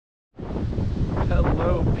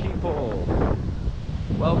Hello people,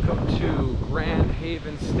 welcome to Grand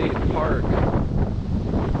Haven State Park.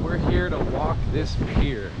 We're here to walk this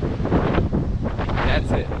pier. That's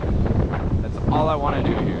it. That's all I want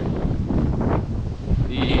to do here.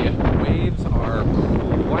 The waves are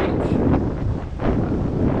quite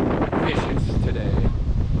vicious today.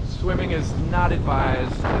 Swimming is not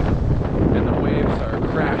advised and the waves are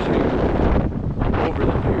crashing over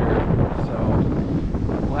the pier, so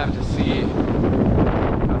we'll have to see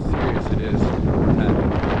how serious it is.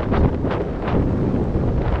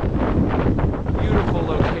 Beautiful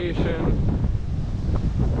location,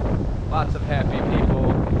 lots of happy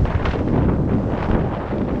people.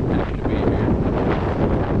 Happy to be here.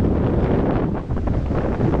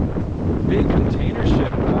 Big container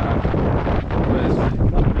ship was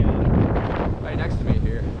coming in right next to me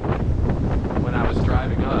here when I was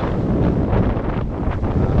driving up.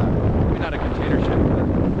 Maybe not a container ship, but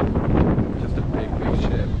just a big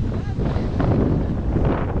ship.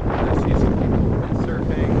 I see some people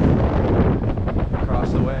surfing across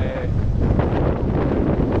the way.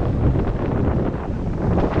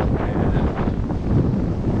 And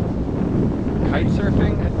kite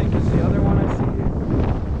surfing, I think, is the other one I see.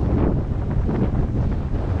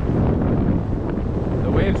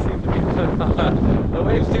 The waves seem to be the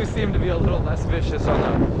waves do seem to be a little less vicious on the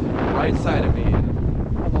right side of me.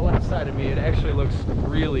 On the left side of me, it actually looks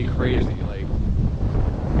really crazy. Like,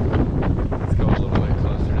 let's go a little bit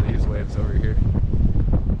closer to these waves over here.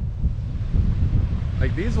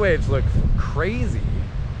 Like, these waves look crazy,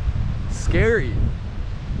 scary,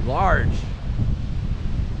 large.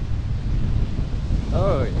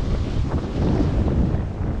 Oh, yeah.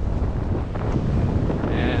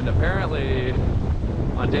 And apparently,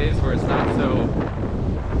 on days where it's not so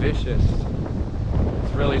vicious,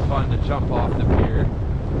 it's really fun to jump off the pier.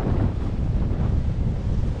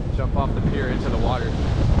 Jump off the pier into the water.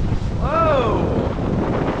 Whoa!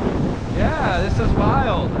 Yeah, this is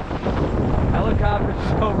wild.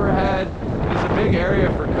 Helicopters overhead. There's a big area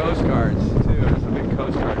for Coast Guards too. There's a big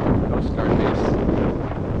Coast Guard base.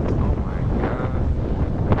 Oh my God.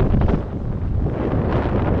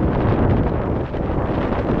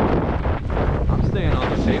 I'm staying on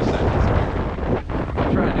the safe side of this pier. I'm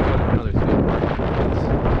trying to go to another state park.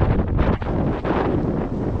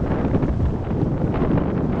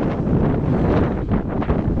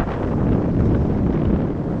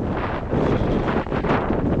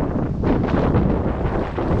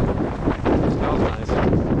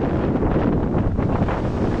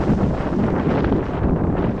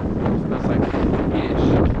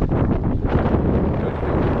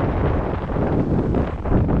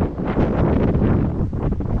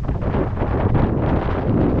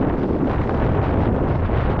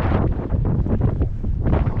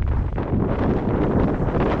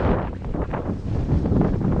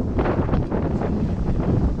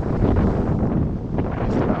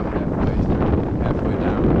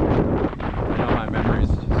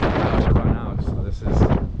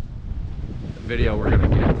 Video we're gonna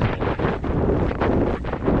get.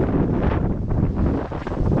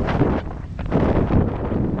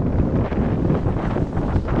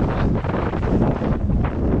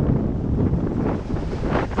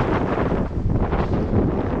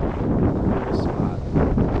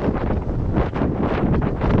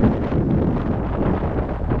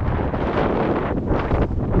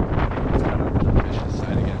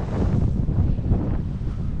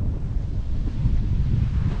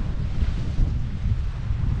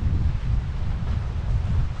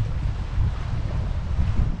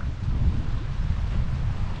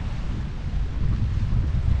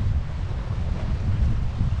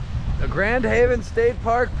 Grand Haven State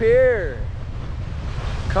Park Pier.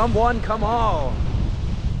 Come one, come all.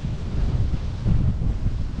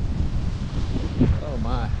 Oh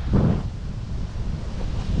my.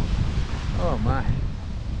 Oh my.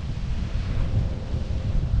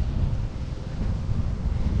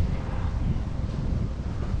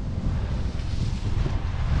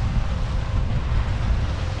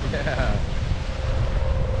 Yeah.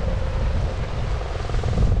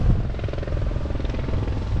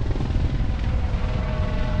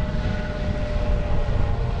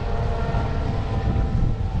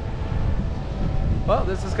 Well,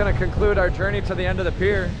 this is going to conclude our journey to the end of the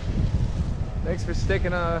pier. Thanks for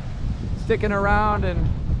sticking around and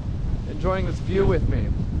enjoying this view with me.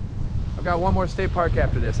 I've got one more state park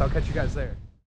after this. I'll catch you guys there.